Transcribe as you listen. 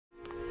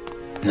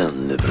I'll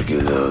never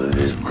get out of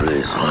this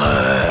place.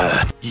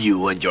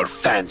 You and your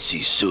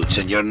fancy suits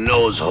and your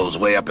nose holes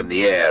way up in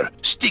the air,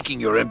 sticking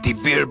your empty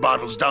beer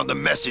bottles down the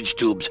message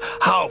tubes.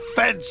 How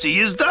fancy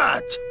is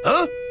that?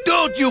 Huh?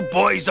 Don't you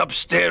boys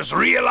upstairs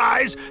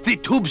realize the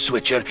tube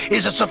switcher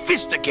is a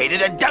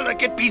sophisticated and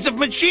delicate piece of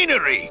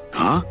machinery?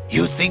 Huh?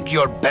 You think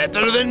you're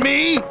better than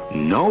me?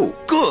 No.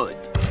 Good.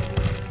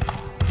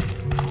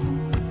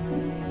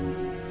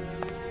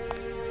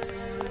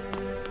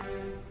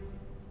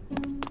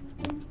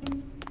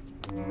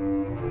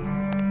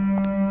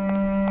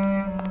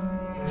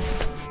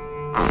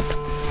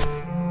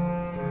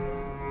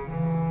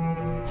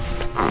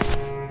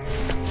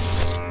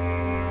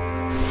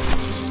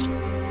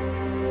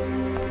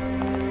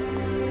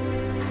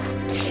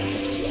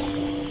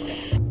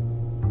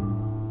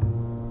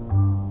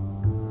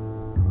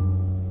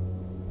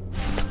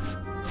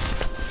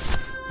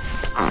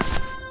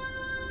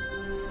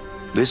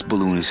 This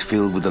balloon is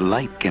filled with a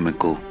light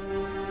chemical.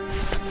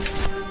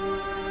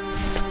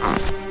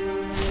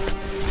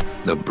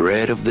 The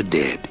bread of the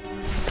dead.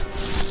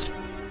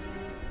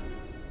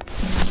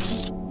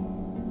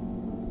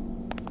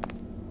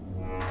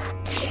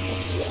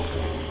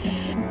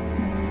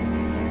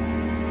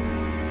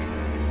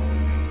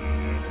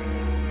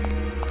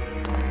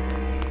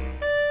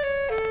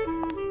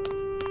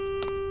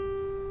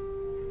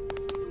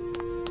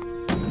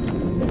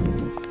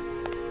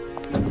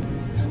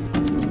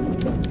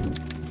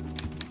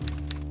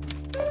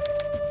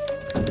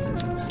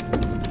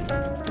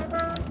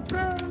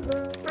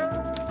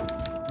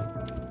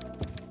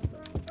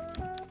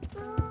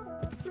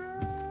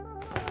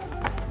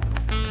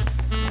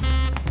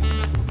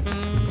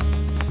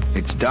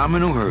 It's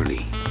Domino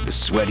Hurley, the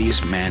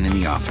sweatiest man in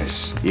the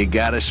office. You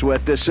gotta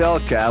sweat the cell,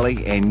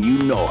 Callie, and you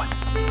know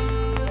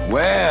it.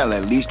 Well,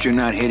 at least you're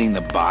not hitting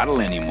the bottle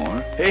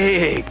anymore.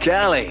 Hey,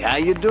 Callie, how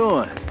you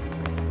doing?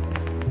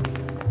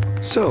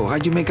 So,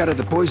 how'd you make out of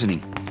the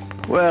poisoning?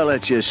 Well,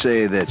 let's just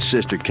say that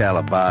Sister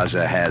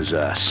Calabaza has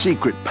a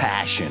secret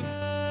passion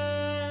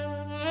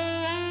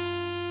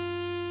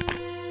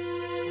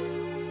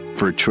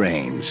for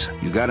trains.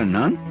 You got a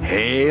nun?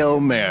 Hail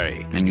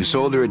Mary. And you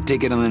sold her a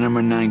ticket on the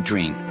number 9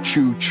 train.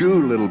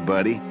 Choo-choo, little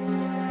buddy.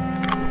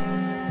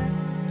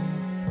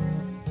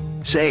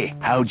 Say,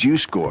 how'd you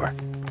score?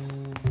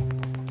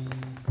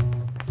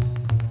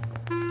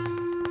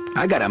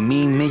 I got a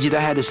mean midget I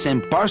had to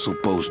send parcel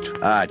post.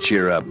 Ah,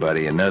 cheer up,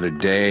 buddy. Another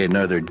day,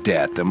 another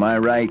death. Am I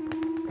right?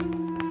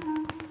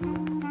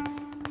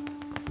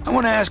 I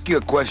want to ask you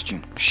a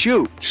question.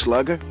 Shoot,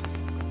 slugger.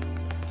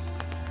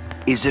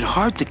 Is it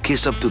hard to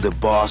kiss up to the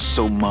boss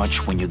so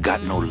much when you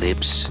got no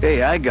lips?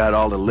 Hey, I got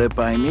all the lip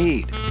I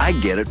need. I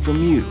get it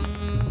from you.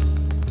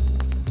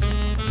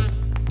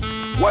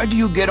 Why do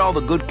you get all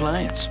the good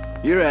clients?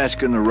 You're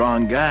asking the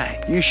wrong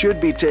guy. You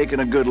should be taking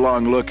a good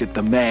long look at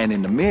the man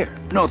in the mirror.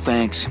 No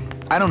thanks.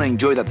 I don't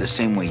enjoy that the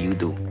same way you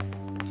do.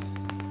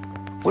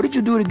 What did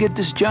you do to get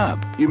this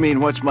job? You mean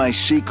what's my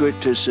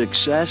secret to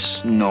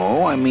success?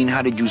 No, I mean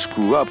how did you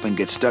screw up and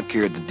get stuck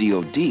here at the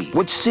DOD?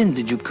 What sin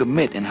did you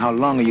commit and how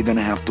long are you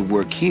gonna have to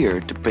work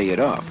here to pay it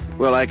off?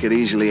 Well, I could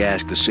easily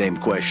ask the same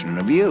question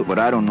of you. But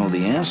I don't know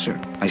the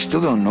answer. I still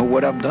don't know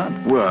what I've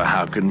done. Well,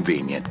 how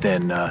convenient.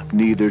 Then,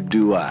 neither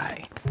do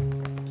I.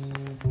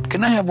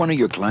 Can I have one of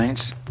your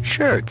clients?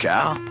 Sure,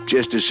 Cal.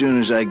 Just as soon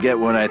as I get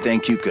one I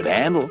think you could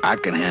handle. I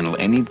can handle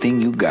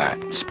anything you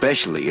got,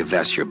 especially if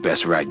that's your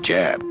best right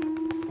jab.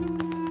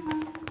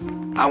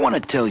 I want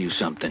to tell you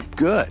something.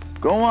 Good.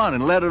 Go on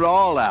and let it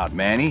all out,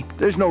 Manny.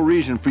 There's no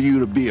reason for you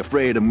to be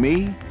afraid of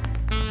me.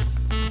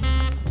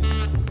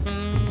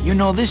 You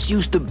know, this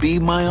used to be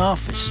my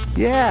office.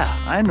 Yeah,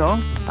 I know.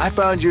 I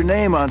found your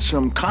name on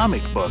some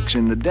comic books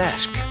in the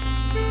desk.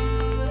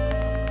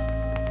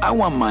 I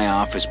want my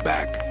office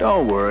back.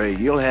 Don't worry,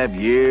 you'll have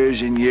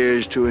years and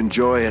years to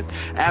enjoy it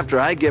after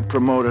I get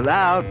promoted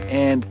out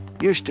and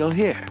you're still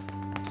here.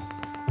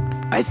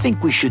 I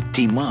think we should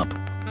team up.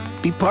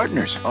 Be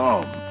partners.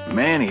 Oh,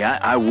 Manny,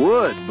 I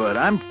would, but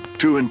I'm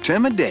too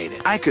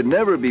intimidated. I could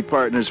never be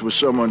partners with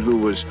someone who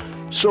was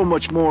so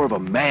much more of a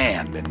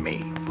man than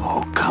me.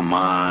 Oh, come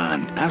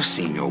on. I've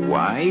seen your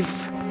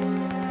wife.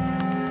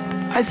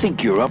 I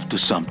think you're up to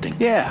something.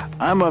 Yeah,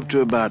 I'm up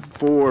to about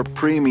 4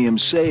 premium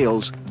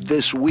sales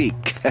this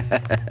week.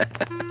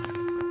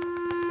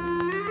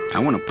 I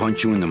want to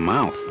punch you in the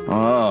mouth.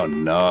 Oh,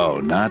 no,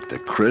 not the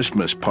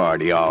Christmas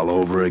party all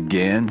over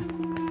again.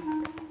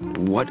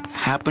 What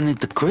happened at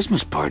the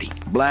Christmas party?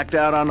 Blacked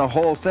out on the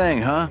whole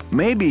thing, huh?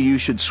 Maybe you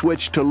should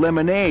switch to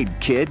lemonade,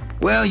 kid.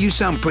 Well, you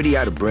sound pretty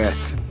out of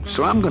breath,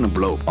 so I'm gonna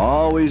blow.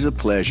 Always a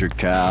pleasure,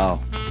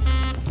 Cal.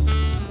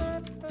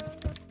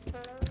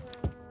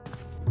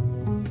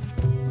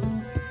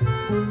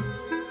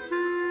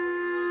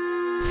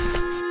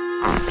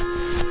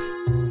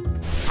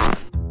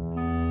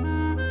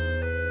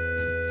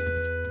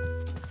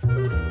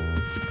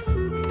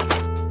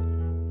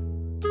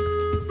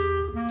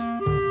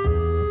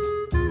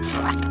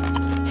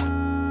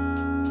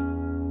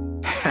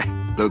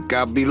 Look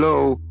out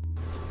below.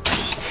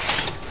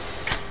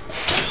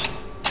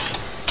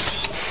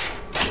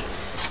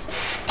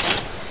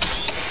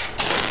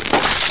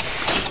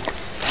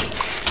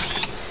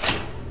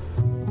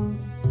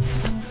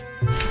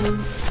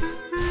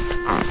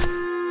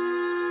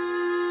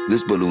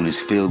 This balloon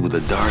is filled with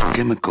a dark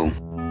chemical.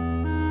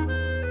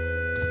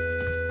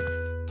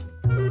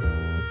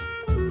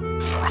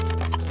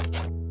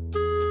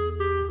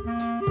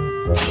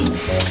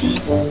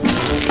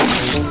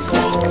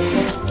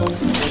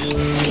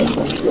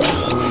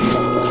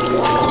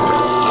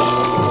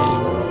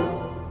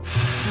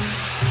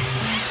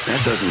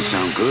 That doesn't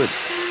sound good.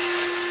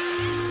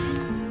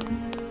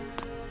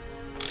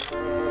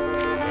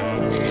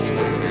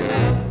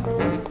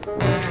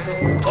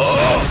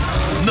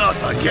 Oh, not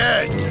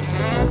again!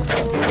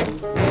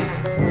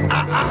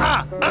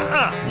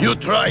 You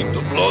trying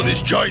to blow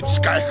this joint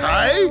sky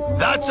high?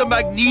 That's a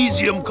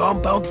magnesium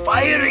compound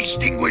fire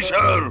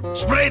extinguisher!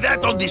 Spray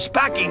that on this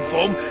packing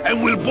foam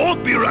and we'll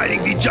both be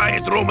riding the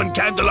giant Roman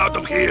candle out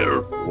of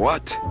here!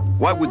 What?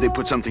 Why would they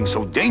put something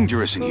so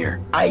dangerous in here?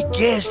 I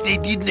guess they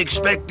didn't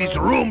expect this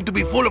room to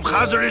be full of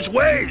hazardous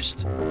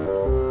waste!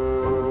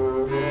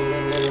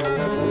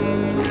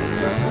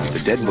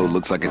 The deadbolt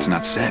looks like it's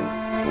not set.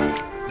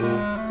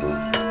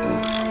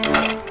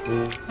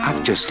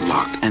 I've just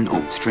locked an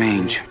open.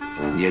 Strange,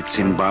 yet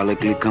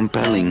symbolically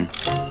compelling.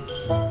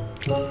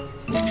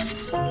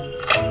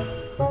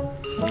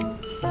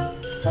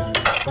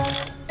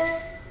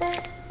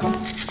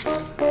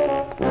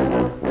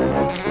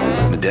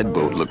 The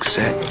deadbolt looks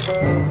set.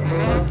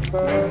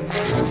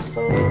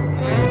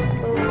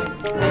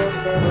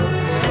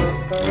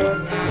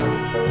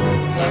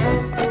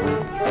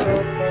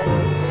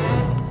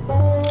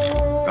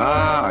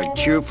 Ah, our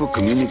cheerful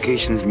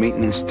communications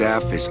maintenance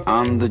staff is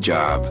on the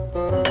job.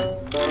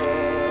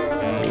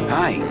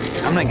 Hi,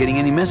 I'm not getting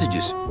any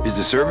messages. Is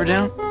the server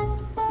down?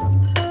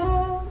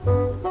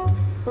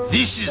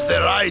 This is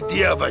their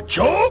idea of a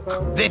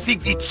joke? They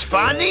think it's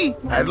funny?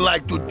 I'd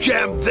like to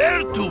jam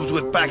their tubes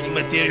with packing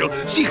material.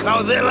 See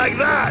how they like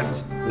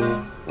that?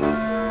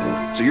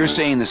 So you're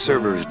saying the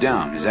server is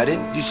down, is that it?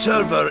 The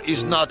server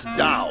is not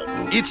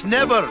down. It's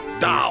never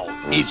down.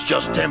 It's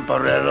just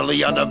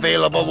temporarily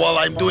unavailable while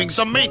I'm doing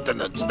some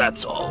maintenance,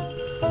 that's all.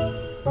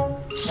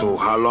 So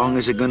how long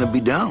is it gonna be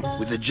down?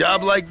 With a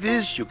job like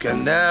this, you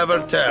can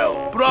never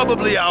tell.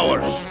 Probably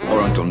hours.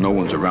 Or until no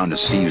one's around to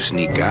see you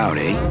sneak out,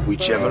 eh?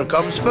 Whichever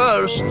comes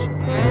first.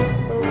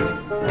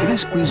 Can I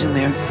squeeze in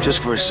there, just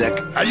for a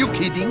sec? Are you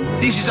kidding?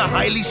 This is a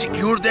highly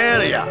secured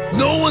area.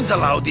 No one's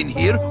allowed in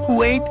here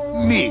who ain't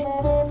me.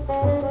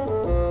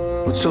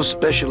 What's so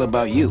special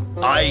about you?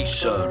 I,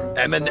 sir,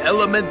 am an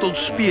elemental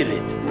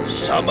spirit,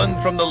 summoned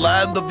from the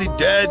land of the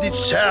dead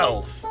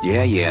itself.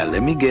 Yeah,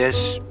 let me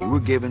guess. You were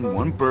given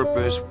one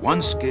purpose,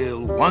 one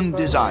skill, one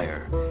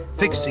desire.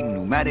 Fixing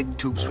pneumatic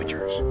tube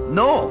switchers.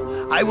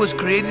 No, I was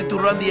created to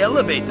run the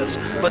elevators,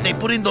 but they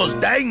put in those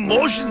dang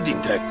motion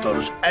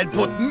detectors and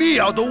put me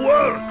out of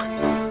work.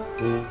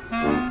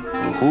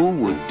 Who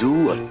would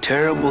do a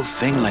terrible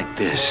thing like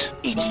this?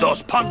 It's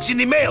those punks in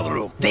the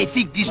mailroom. They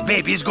think this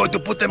baby is going to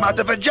put them out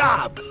of a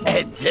job.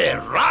 And they're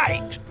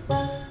right.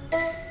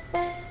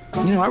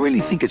 You know, I really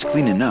think it's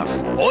clean enough.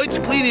 Oh, it's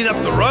clean enough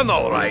to run,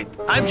 all right.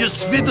 I'm just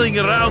fiddling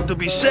around to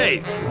be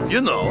safe.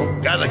 You know,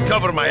 gotta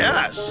cover my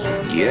ass.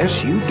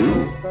 Yes, you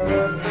do.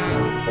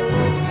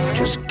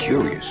 Just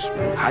curious,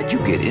 how'd you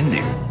get in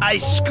there? I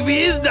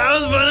squeezed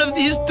down one of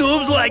these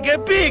tubes like a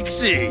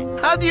pixie.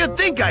 How do you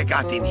think I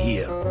got in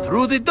here?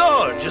 Through the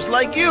door, just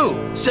like you.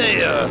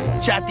 Say,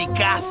 Chatty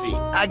Cathy,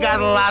 I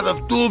got a lot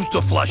of tubes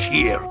to flush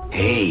here.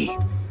 Hey,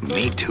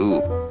 me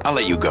too. I'll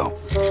let you go.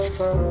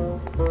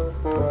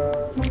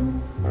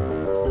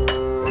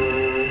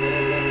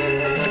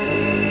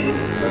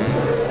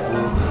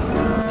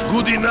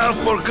 Good enough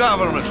for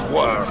government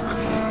work.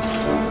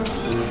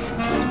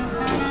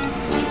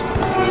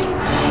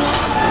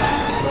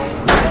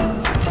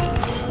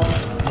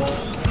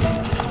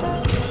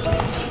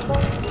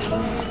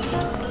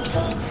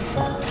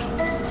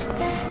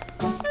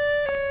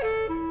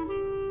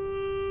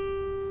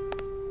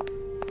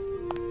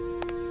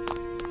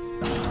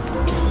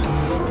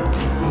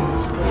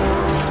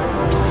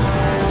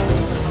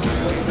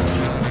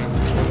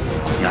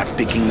 Not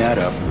picking that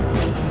up.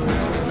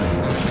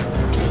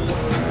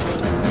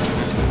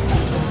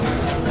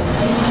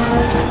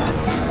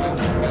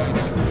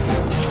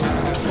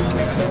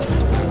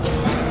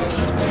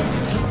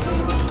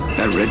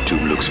 That red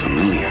tube looks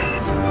familiar.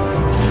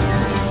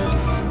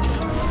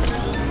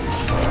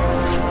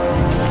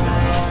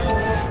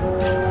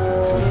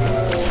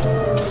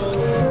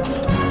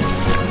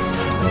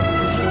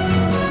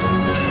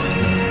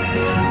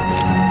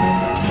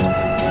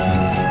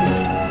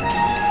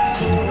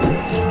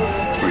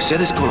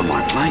 Mercedes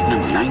Colomar, client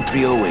number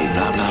 9308,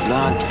 blah, blah,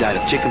 blah. Died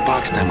of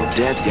chickenpox, time of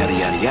death, yada,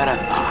 yada, yada.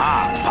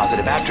 Aha!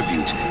 Positive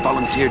attributes.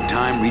 Volunteered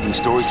time reading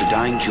stories to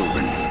dying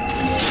children.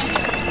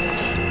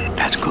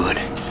 That's good.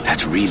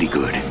 That's really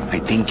good. I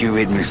think you're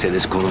it,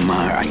 Mercedes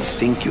Colomar. I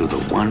think you're the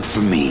one for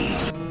me.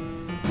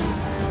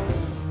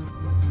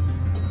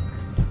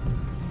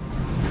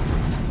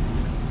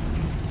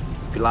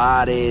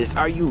 Gladys,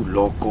 are you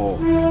loco?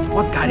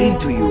 What got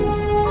into you?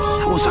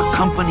 That was a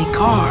company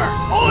car.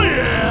 Oh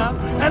yeah,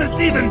 and it's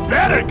even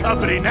better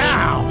company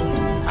now.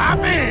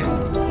 I'm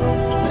in.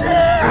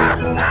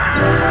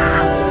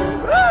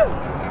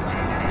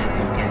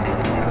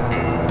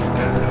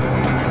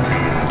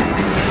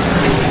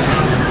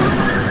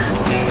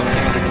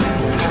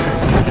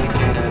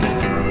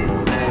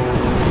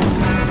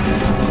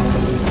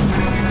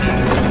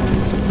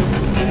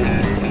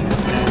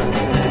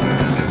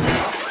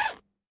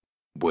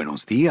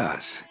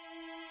 días.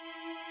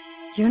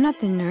 You're not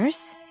the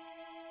nurse?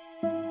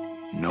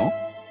 No?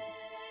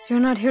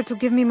 You're not here to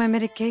give me my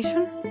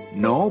medication?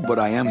 No, but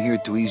I am here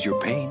to ease your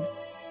pain.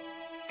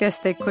 Guess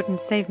they couldn't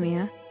save me,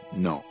 huh?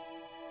 No.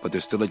 But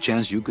there's still a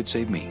chance you could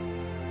save me.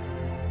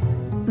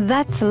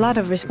 That's a lot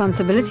of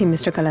responsibility,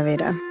 Mr.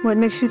 Calavera. What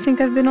makes you think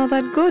I've been all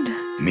that good?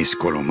 Miss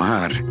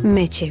Colomar.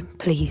 Meche,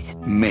 please.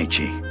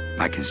 Meche.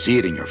 I can see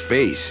it in your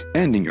face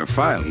and in your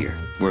file here,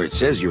 where it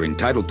says you're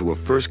entitled to a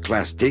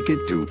first-class ticket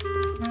to...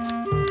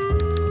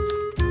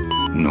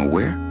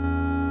 nowhere?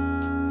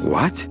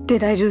 What?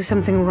 Did I do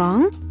something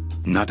wrong?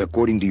 Not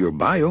according to your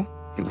bio.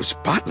 It was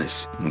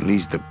spotless. At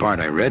least the part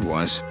I read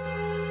was.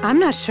 I'm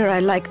not sure I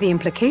like the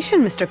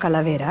implication, Mr.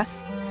 Calavera.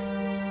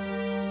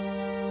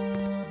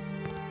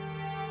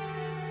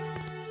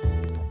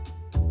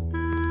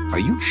 Are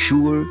you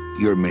sure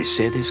you're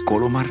Mercedes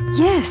Colomar?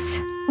 Yes.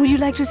 Would you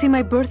like to see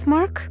my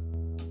birthmark?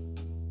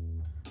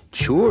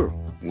 Sure.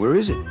 Where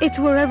is it? It's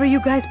wherever you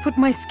guys put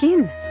my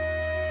skin.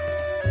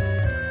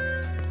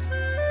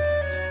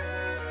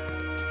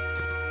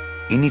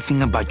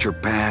 Anything about your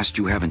past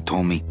you haven't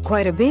told me?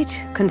 Quite a bit,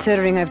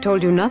 considering I've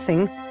told you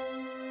nothing.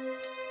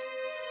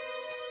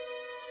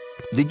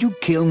 Did you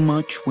kill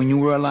much when you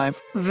were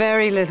alive?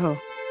 Very little.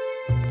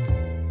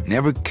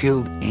 Never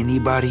killed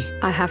anybody?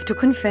 I have to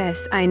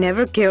confess, I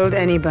never killed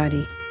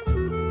anybody.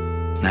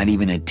 Not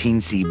even a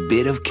teensy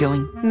bit of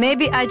killing?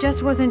 Maybe I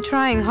just wasn't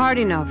trying hard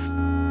enough.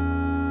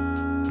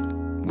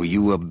 Were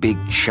you a big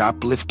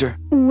shoplifter?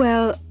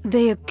 Well,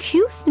 they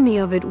accused me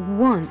of it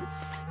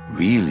once.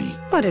 Really?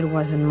 But it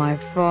wasn't my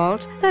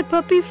fault. That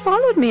puppy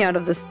followed me out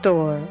of the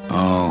store.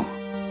 Oh.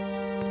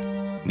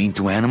 Mean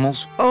to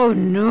animals? Oh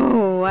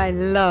no, I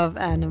love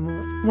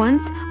animals.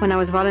 Once, when I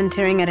was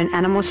volunteering at an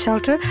animal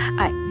shelter,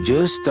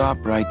 Just stop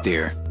right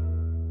there.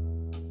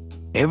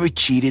 Ever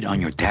cheated on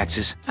your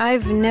taxes?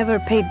 I've never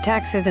paid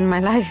taxes in my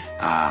life.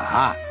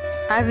 Aha.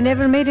 I've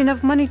never made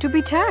enough money to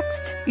be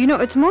taxed. You know,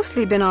 it's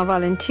mostly been all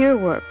volunteer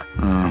work.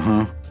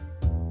 Uh-huh.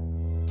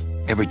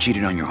 Ever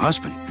cheated on your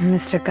husband?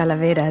 Mr.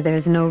 Calavera,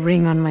 there's no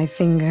ring on my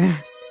finger.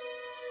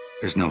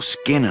 There's no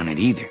skin on it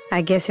either.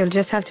 I guess you'll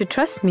just have to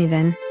trust me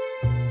then.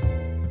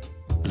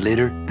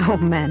 Litter? Oh,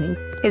 Manny,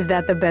 is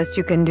that the best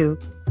you can do?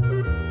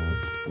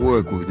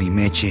 Work with me,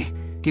 Meche.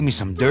 Give me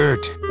some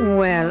dirt.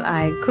 Well,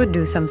 I could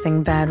do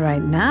something bad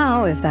right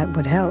now if that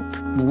would help.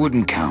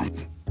 Wouldn't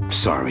count.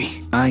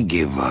 Sorry, I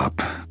give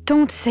up.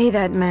 Don't say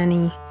that,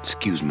 Manny.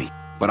 Excuse me,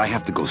 but I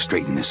have to go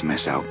straighten this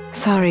mess out.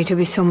 Sorry to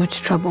be so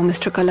much trouble,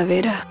 Mr.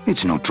 Calavera.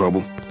 It's no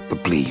trouble,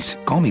 but please,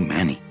 call me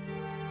Manny.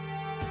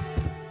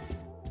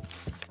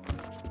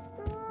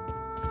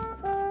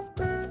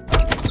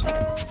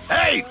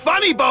 Hey,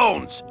 Funny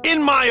Bones!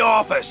 In my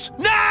office!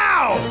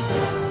 Now!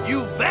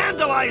 You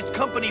vandalized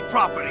company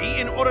property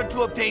in order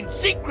to obtain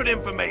secret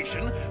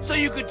information so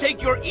you could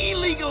take your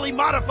illegally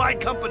modified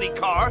company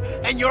car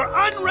and your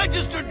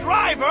unregistered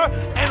driver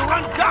and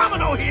run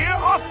domino here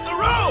off the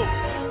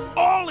road!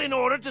 All in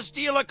order to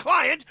steal a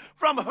client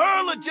from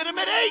her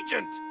legitimate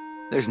agent!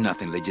 There's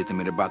nothing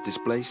legitimate about this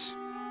place.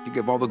 You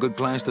give all the good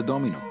clients to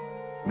Domino.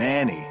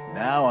 Manny,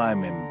 now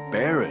I'm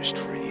embarrassed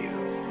for you.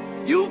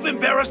 You've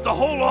embarrassed the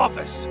whole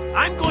office.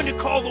 I'm going to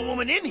call the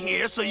woman in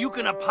here so you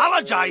can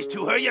apologize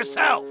to her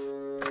yourself.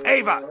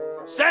 Ava,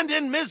 send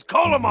in Ms.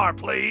 Colomar,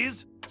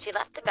 please. She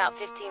left about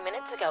 15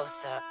 minutes ago,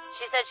 sir.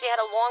 She said she had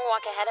a long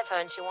walk ahead of her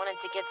and she wanted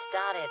to get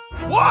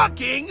started.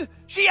 Walking?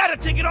 She had a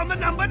ticket on the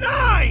number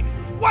 9.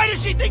 Why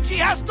does she think she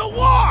has to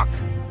walk?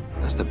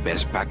 That's the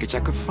best package I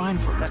could find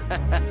for her.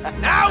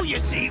 Now you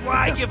see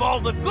why I give all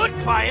the good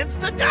clients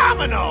to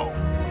Domino.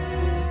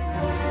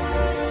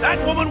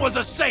 That woman was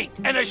a saint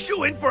and a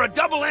shoo-in for a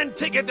double-end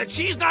ticket that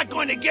she's not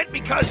going to get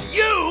because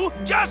you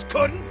just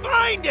couldn't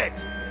find it.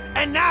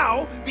 And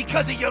now,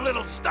 because of your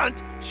little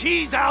stunt,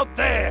 she's out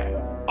there,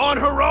 on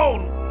her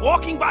own,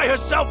 walking by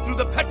herself through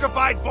the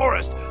petrified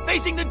forest,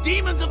 facing the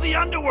demons of the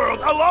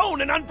underworld,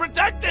 alone and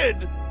unprotected.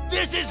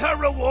 This is her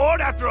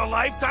reward after a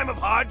lifetime of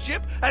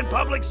hardship and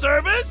public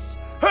service?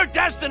 Her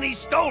destiny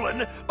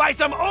stolen by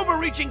some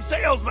overreaching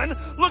salesman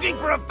looking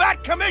for a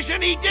fat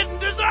commission he didn't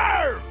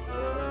deserve!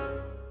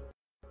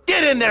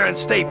 Get in there and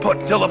stay put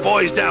until the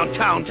boys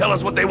downtown tell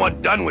us what they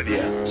want done with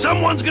you.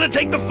 Someone's gonna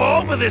take the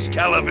fall for this,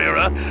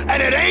 Calavera,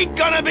 and it ain't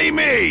gonna be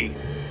me!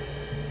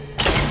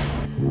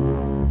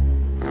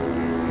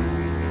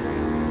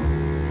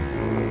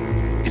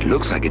 It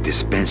looks like it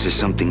dispenses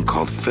something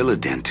called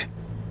Philodent.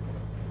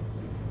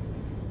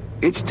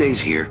 It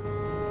stays here.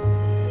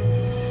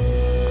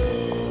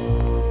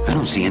 I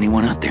don't see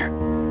anyone out there.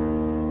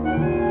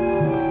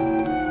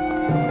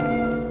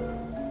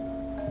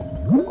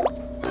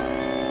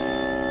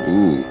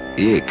 Ooh,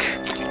 ick.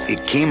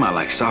 It came out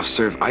like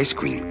soft-serve ice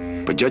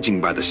cream, but judging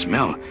by the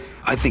smell,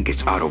 I think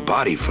it's auto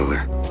body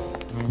filler.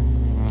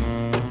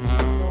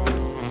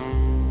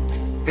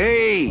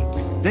 Hey!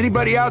 Is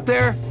anybody out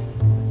there?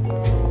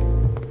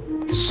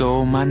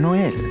 So,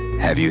 Manuel,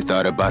 have you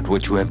thought about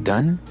what you have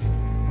done?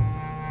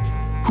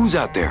 Who's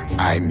out there?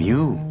 I'm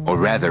you, or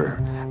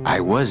rather, I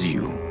was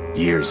you,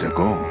 years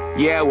ago.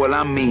 Yeah, well,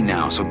 I'm me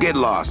now, so get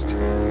lost.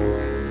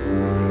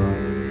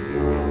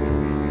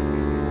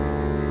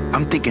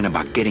 I'm thinking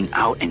about getting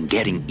out and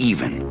getting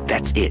even.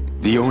 That's it.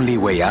 The only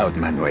way out,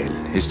 Manuel,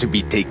 is to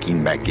be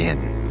taken back in.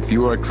 If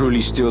you are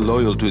truly still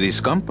loyal to this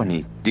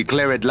company,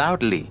 declare it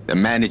loudly. The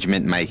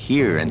management might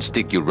hear and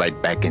stick you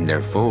right back in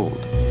their fold.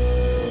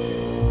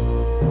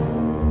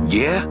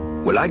 Yeah?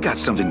 Well, I got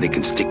something they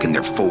can stick in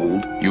their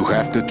fold. You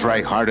have to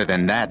try harder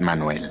than that,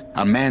 Manuel.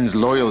 A man's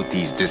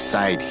loyalties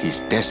decide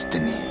his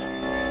destiny.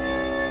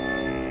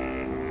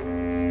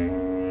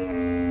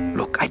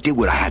 Look, I did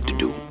what I had to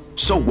do.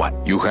 So what?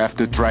 You have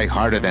to try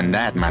harder than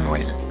that,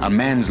 Manuel. A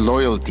man's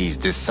loyalties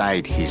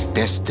decide his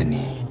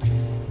destiny.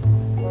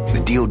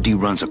 The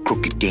DOD runs a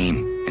crooked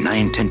game, and I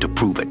intend to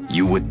prove it.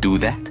 You would do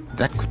that?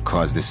 That could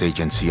cause this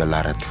agency a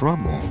lot of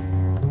trouble.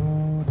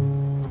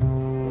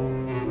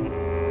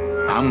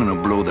 I'm gonna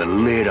blow the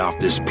lid off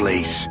this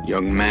place.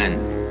 Young man,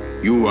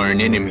 you are an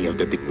enemy of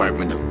the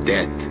Department of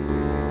Death.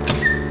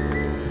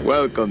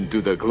 Welcome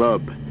to the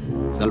club.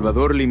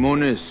 Salvador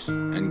Limones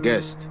and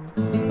guest.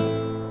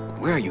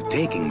 Where are you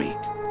taking me?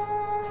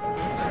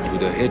 To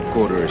the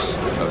headquarters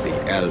of the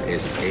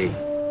LSA.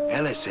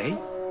 LSA?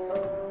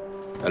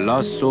 The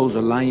Lost Souls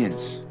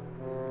Alliance.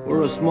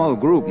 We're a small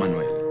group,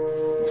 Manuel.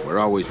 We're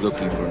always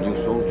looking for new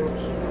soldiers.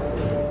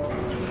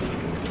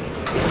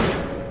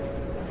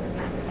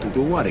 To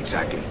do what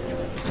exactly?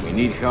 We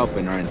need help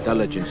in our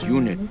intelligence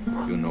unit.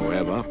 You know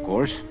Eva, of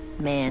course.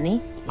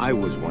 Manny? I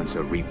was once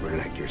a Reaper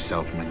like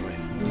yourself, Manuel.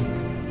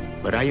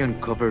 But I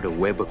uncovered a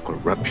web of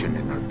corruption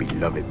in our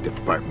beloved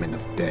Department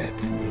of Death.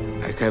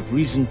 I have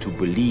reason to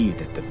believe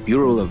that the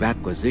Bureau of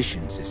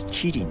Acquisitions is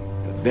cheating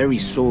the very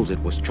souls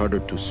it was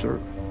chartered to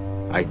serve.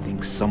 I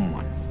think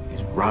someone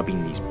is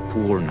robbing these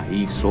poor,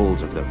 naive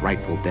souls of their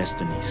rightful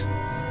destinies,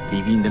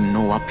 leaving them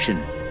no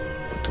option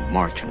but to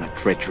march on a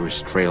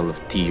treacherous trail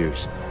of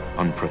tears,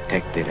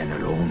 unprotected and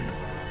alone,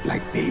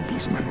 like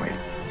babies, Manuel,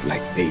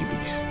 like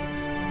babies.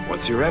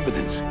 What's your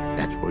evidence?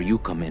 That's where you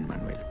come in,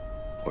 Manuel.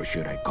 Or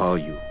should I call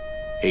you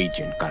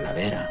Agent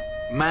Calavera?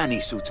 Manny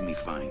suits me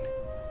fine.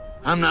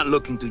 I'm not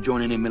looking to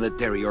join any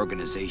military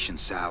organization,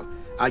 Sal.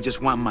 I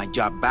just want my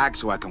job back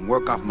so I can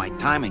work off my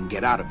time and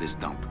get out of this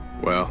dump.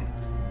 Well,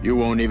 you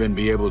won't even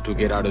be able to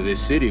get out of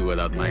this city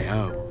without my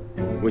help.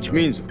 Which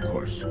means, of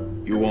course,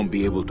 you won't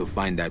be able to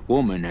find that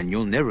woman and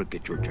you'll never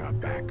get your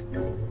job back.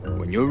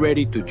 When you're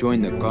ready to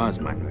join the cause,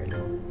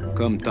 Manuel,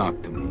 come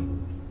talk to me.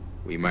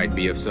 We might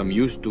be of some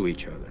use to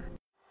each other.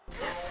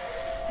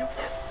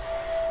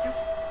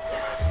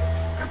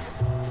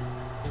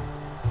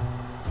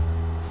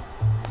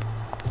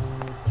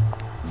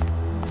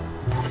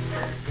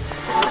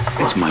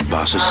 It's my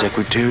boss's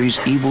secretary's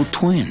evil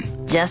twin.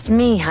 Just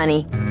me,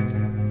 honey.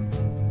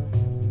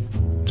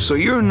 So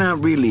you're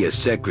not really a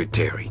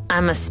secretary?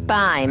 I'm a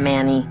spy,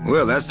 Manny.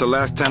 Well, that's the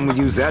last time we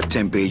used that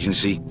temp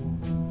agency.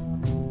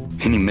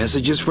 Any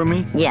messages for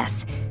me?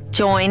 Yes.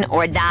 Join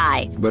or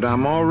die. But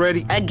I'm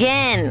already...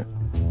 Again!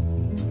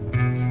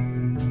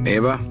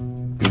 Eva,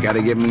 you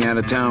gotta get me out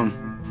of town.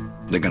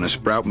 They're gonna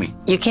sprout me.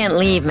 You can't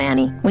leave,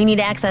 Manny. We need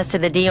access to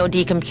the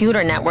DOD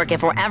computer network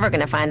if we're ever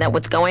gonna find out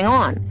what's going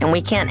on. And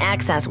we can't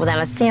access without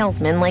a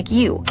salesman like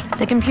you.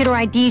 The computer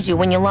IDs you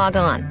when you log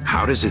on.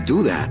 How does it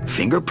do that?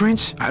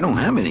 Fingerprints? I don't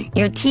have any.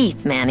 Your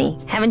teeth, Manny.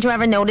 Haven't you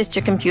ever noticed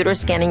your computer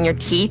scanning your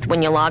teeth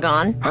when you log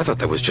on? I thought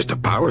that was just a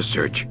power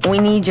surge. We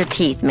need your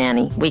teeth,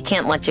 Manny. We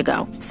can't let you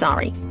go.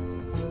 Sorry.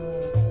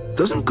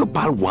 Doesn't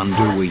Cabal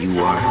wonder where you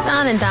are?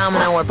 Don and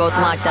Domino were both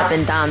locked up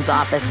in Don's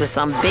office with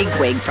some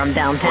bigwig from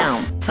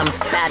downtown. Some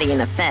fatty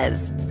in a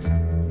fez.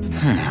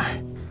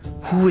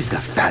 Who is the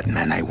fat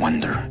man, I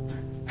wonder?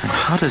 And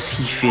how does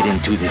he fit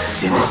into this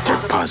sinister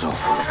puzzle?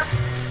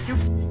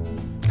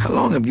 How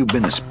long have you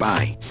been a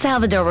spy?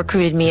 Salvador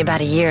recruited me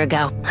about a year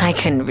ago. I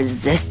couldn't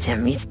resist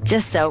him. He's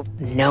just so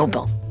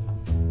noble.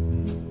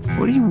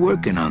 What are you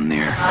working on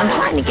there? I'm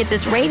trying to get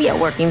this radio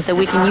working so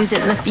we can use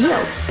it in the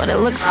field, but it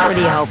looks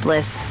pretty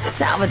hopeless.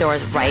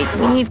 Salvador's right.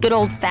 We need good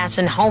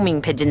old-fashioned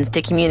homing pigeons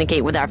to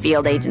communicate with our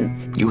field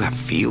agents. You have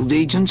field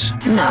agents?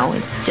 No,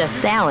 it's just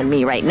Sal and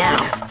me right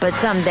now. But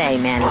someday,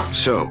 Manny.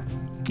 So,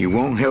 you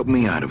won't help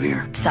me out of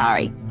here?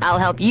 Sorry. I'll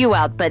help you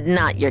out, but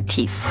not your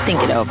teeth.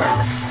 Think it over.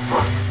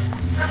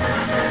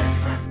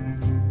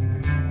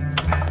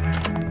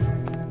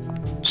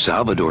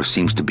 Salvador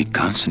seems to be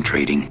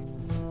concentrating.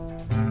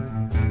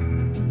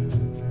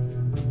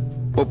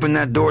 Open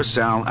that door,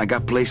 Sal. I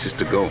got places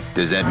to go.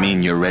 Does that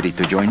mean you're ready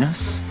to join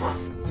us?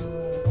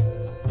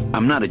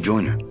 I'm not a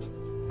joiner.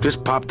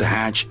 Just pop the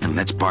hatch and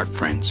let's part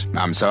friends.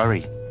 I'm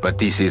sorry, but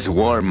this is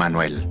war,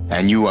 Manuel,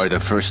 and you are the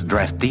first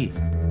draftee.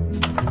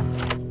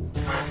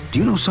 Do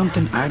you know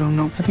something I don't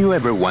know? Have you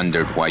ever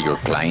wondered why your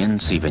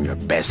clients, even your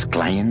best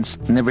clients,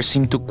 never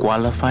seem to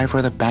qualify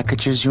for the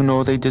packages you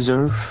know they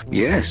deserve?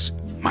 Yes.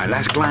 My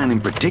last client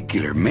in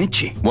particular,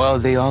 Mechi. Well,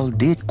 they all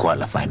did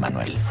qualify,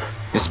 Manuel.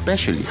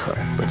 Especially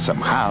her. But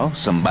somehow,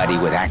 somebody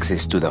with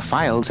access to the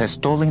files has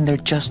stolen their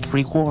just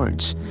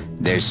rewards.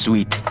 Their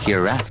sweet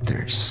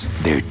hereafters.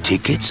 Their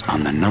tickets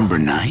on the number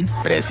 9?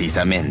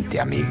 Precisamente,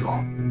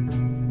 amigo.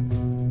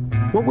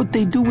 What would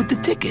they do with the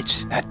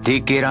tickets? A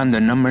ticket on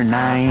the number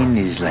 9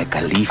 is like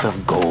a leaf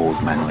of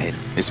gold, Manuel.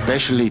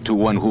 Especially to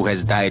one who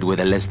has died with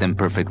a less than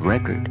perfect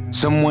record.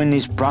 Someone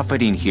is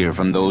profiting here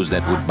from those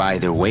that would buy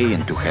their way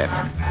into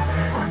heaven.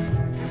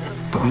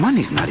 But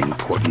money's not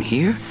important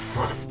here.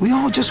 We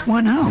all just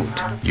went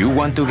out. You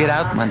want to get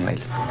out, Manuel,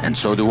 and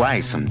so do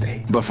I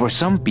someday. But for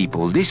some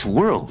people, this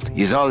world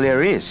is all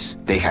there is.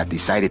 They have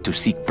decided to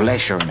seek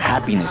pleasure and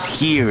happiness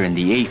here in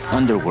the 8th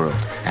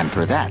underworld, and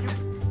for that,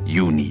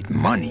 you need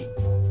money.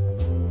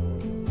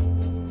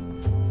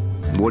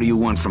 What do you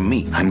want from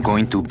me? I'm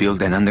going to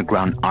build an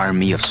underground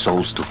army of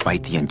souls to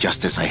fight the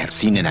injustice I have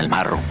seen in El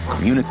Marro.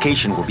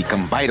 Communication will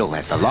become vital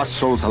as the Lost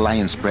Souls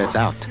Alliance spreads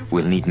out.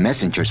 We'll need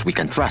messengers we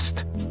can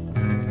trust.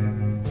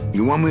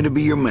 You want me to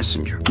be your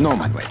messenger? No,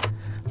 Manuel.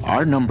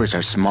 Our numbers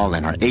are small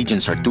and our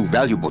agents are too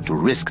valuable to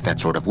risk that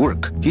sort of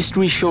work.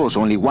 History shows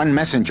only one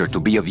messenger to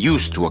be of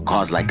use to a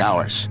cause like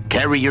ours.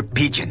 Carrier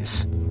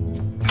pigeons.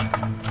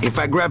 If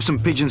I grab some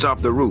pigeons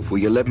off the roof, will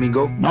you let me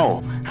go?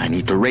 No, I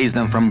need to raise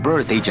them from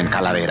birth, Agent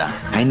Calavera.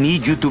 I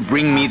need you to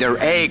bring me their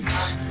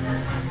eggs.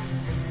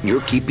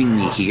 You're keeping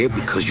me here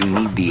because you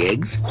need the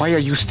eggs? Why are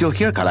you still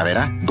here,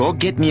 Calavera? Go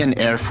get me an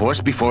Air Force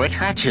before it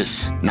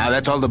hatches. Now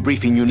that's all the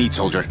briefing you need,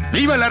 soldier.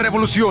 ¡Viva la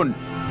revolución!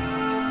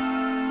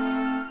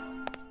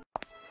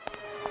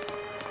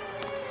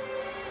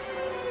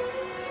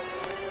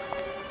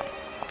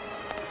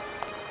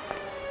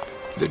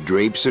 The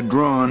drapes are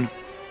drawn.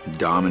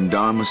 Dom and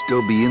Don must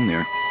still be in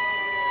there.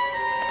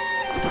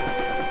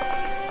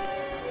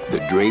 The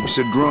drapes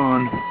are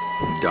drawn.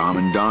 Dom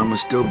and Don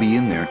must still be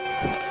in there.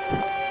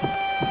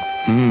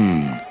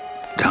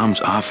 Dom's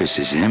office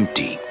is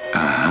empty.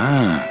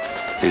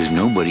 Aha. There's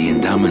nobody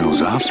in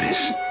Domino's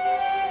office.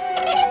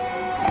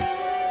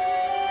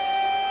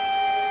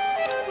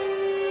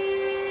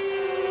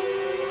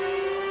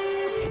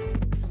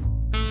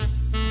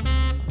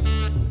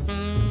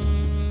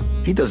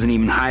 He doesn't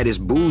even hide his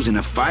booze in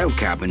a file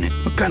cabinet.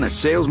 What kind of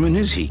salesman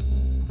is he?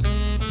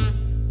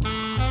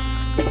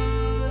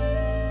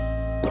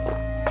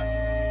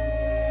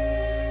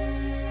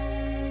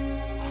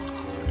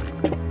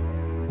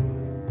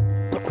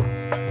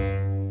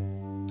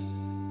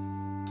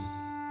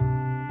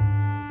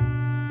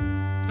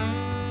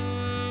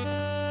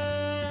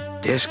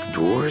 Desk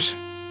drawers?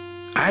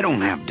 I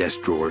don't have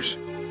desk drawers.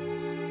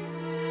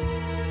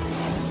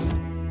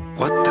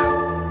 What the?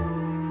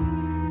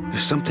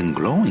 There's something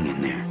glowing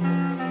in there.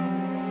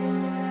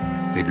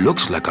 It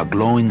looks like a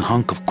glowing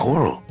hunk of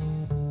coral.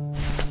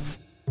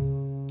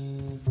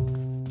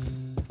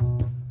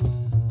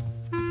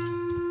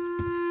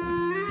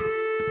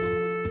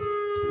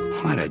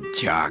 What a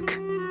jock.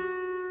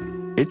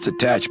 It's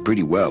attached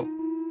pretty well.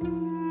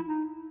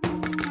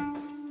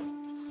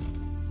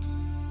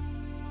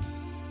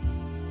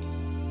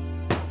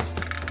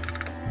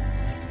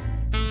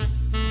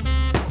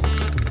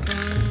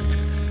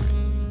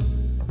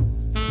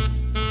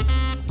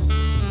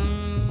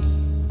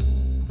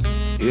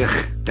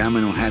 Ugh,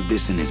 Domino had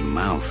this in his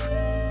mouth.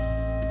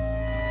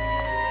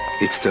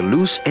 It's the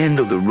loose end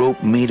of the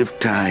rope made of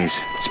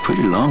ties. It's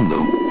pretty long,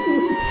 though.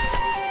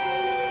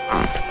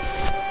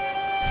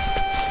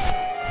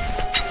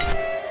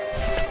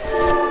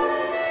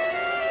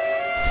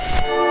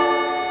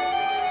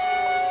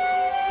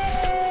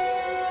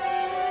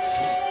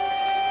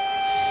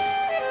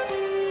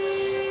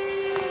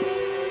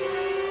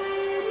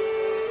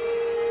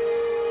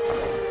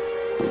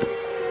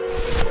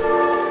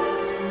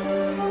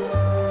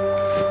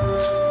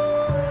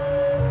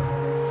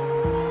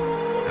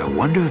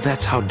 I wonder if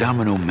that's how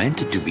Domino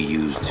meant it to be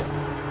used.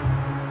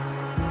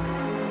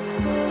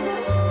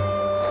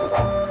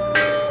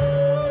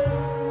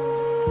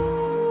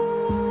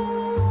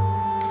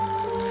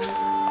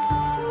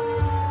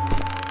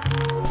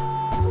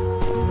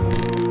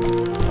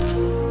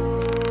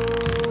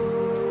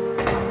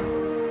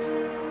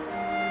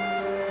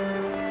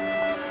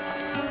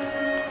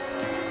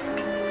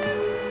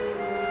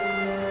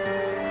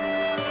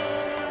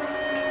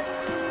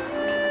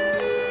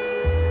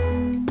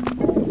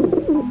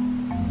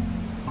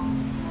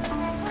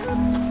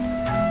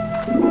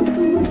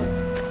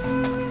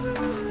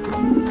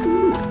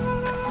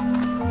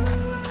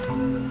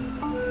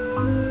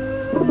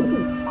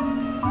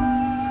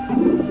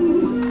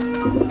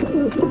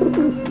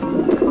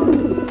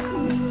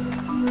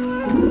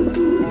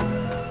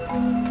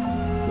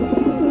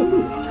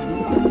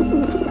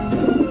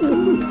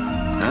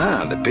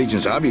 The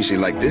pigeons obviously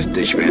like this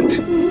dish vent.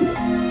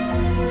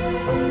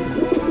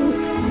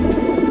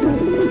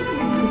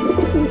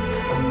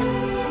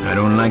 I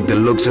don't like the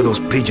looks of those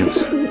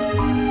pigeons.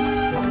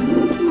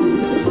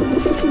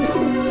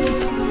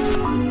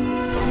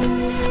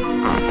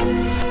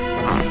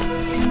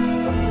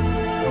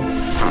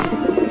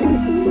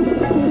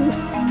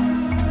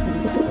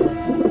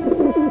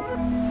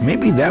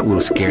 Maybe that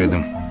will scare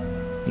them,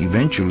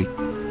 eventually.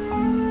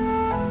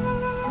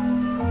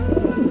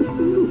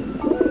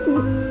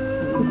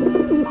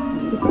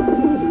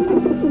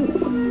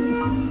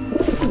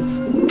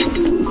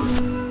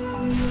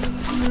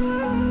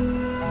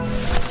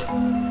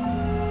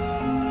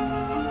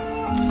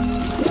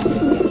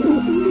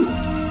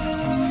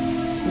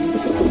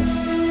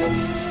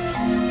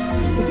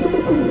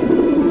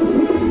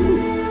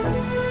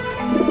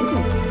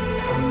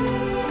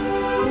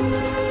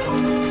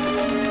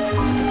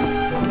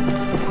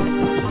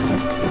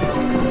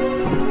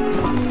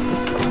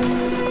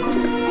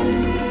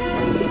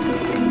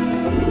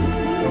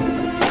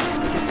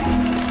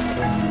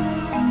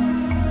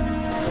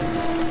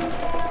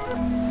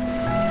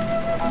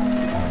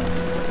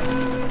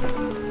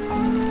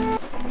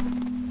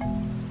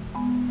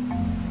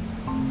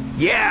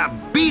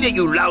 it,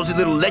 you lousy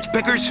little lech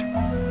pickers?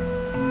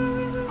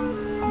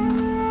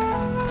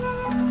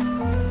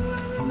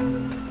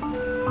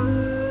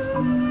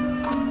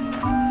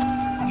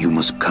 You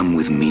must come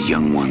with me,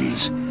 young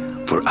ones,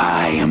 for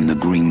I am the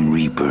Grim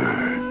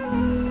Reaper.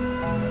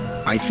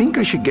 I think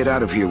I should get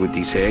out of here with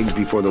these eggs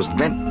before those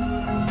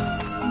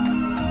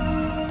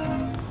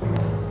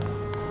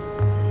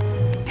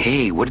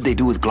Hey, what did they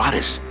do with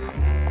Glottis?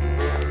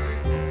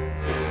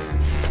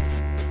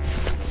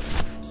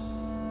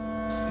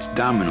 It's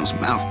Domino's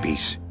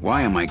mouthpiece.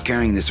 Why am I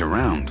carrying this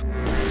around?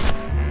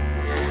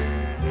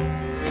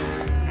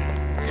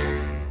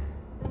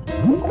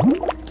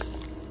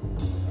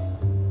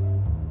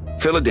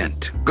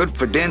 Fill-a-dent. Good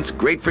for dents,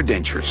 great for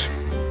dentures.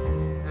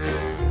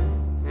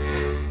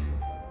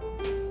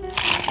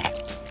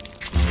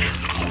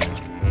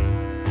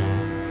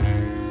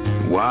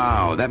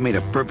 Wow, that made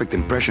a perfect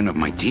impression of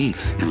my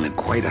teeth. And like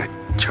quite a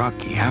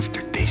chalky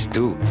aftertaste,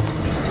 too.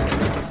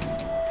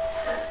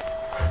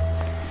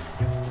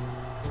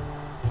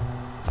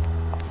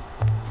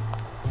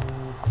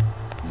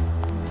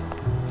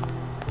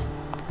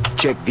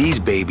 Check these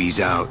babies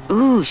out.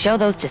 Ooh, show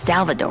those to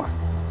Salvador.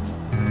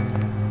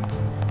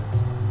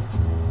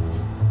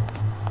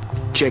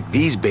 Check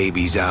these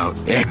babies out.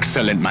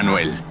 Excellent,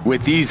 Manuel.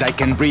 With these, I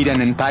can breed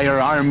an entire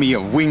army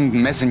of winged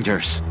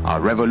messengers.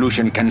 Our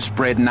revolution can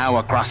spread now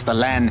across the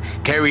land,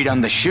 carried on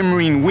the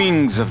shimmering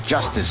wings of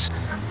justice,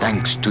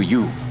 thanks to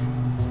you,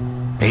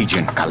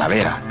 Agent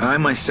Calavera. I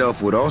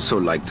myself would also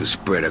like to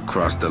spread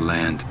across the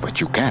land. But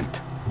you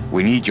can't.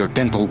 We need your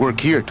dental work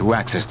here to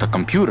access the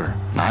computer.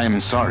 I am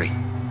sorry,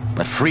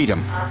 but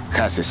freedom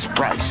has its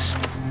price.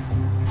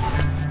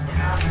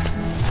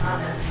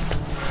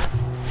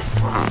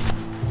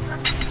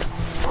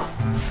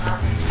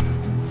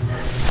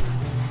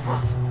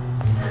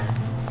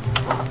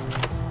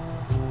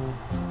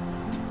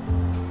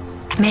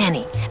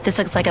 Manny, this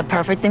looks like a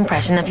perfect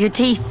impression of your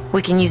teeth.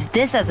 We can use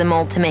this as a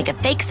mold to make a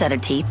fake set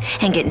of teeth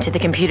and get into the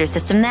computer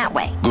system that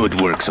way. Good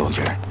work,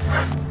 soldier.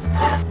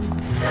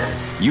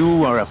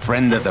 You are a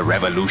friend of the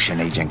revolution,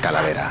 Agent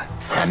Calavera.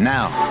 And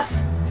now,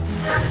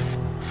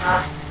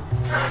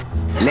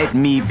 let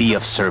me be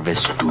of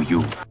service to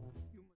you.